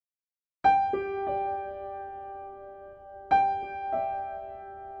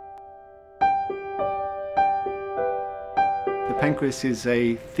pancreas is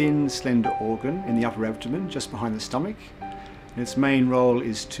a thin, slender organ in the upper abdomen, just behind the stomach. And its main role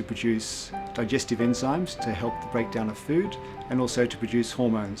is to produce digestive enzymes to help the breakdown of food and also to produce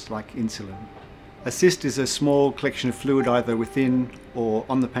hormones like insulin. A cyst is a small collection of fluid either within or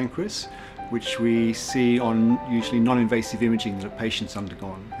on the pancreas, which we see on usually non-invasive imaging that a patient's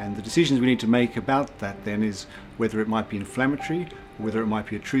undergone. And the decisions we need to make about that then is whether it might be inflammatory or whether it might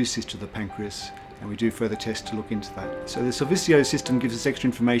be a true cyst of the pancreas, and we do further tests to look into that. So the Cellvizio system gives us extra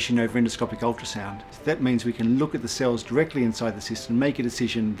information over endoscopic ultrasound. So that means we can look at the cells directly inside the cyst and make a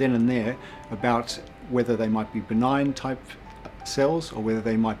decision then and there about whether they might be benign type cells or whether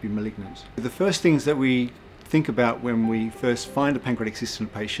they might be malignant. The first things that we think about when we first find a pancreatic cyst in a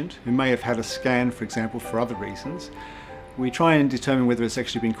patient who may have had a scan, for example, for other reasons, we try and determine whether it's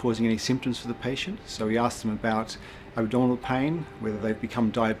actually been causing any symptoms for the patient. So we ask them about abdominal pain, whether they've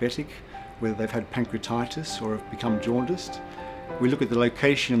become diabetic, whether they've had pancreatitis or have become jaundiced. We look at the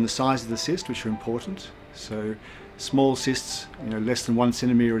location and the size of the cyst, which are important. So small cysts, less than 1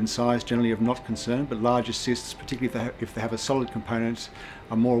 centimetre in size, generally of not concern, but larger cysts, particularly if they have a solid component,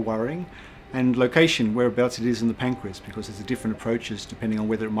 are more worrying. And location, whereabouts it is in the pancreas, because there's different approaches depending on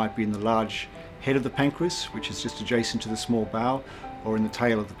whether it might be in the large head of the pancreas, which is just adjacent to the small bowel, or in the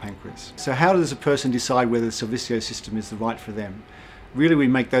tail of the pancreas. So how does a person decide whether the Cellvizio system is the right for them? Really, we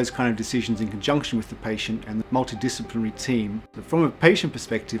make those kind of decisions in conjunction with the patient and the multidisciplinary team. But from a patient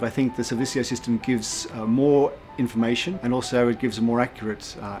perspective, I think the Cellvizio system gives more information, and also it gives a more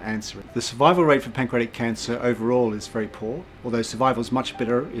accurate answer. The survival rate for pancreatic cancer overall is very poor, although survival is much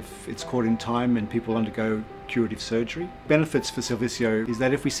better if it's caught in time and people undergo curative surgery. Benefits for Cellvizio is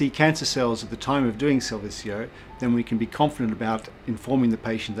that if we see cancer cells at the time of doing Cellvizio, then we can be confident about informing the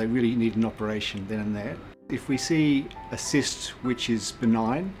patient they really need an operation then and there. If we see a cyst which is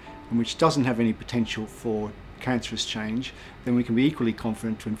benign and which doesn't have any potential for cancerous change, then we can be equally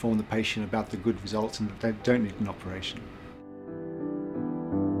confident to inform the patient about the good results and that they don't need an operation.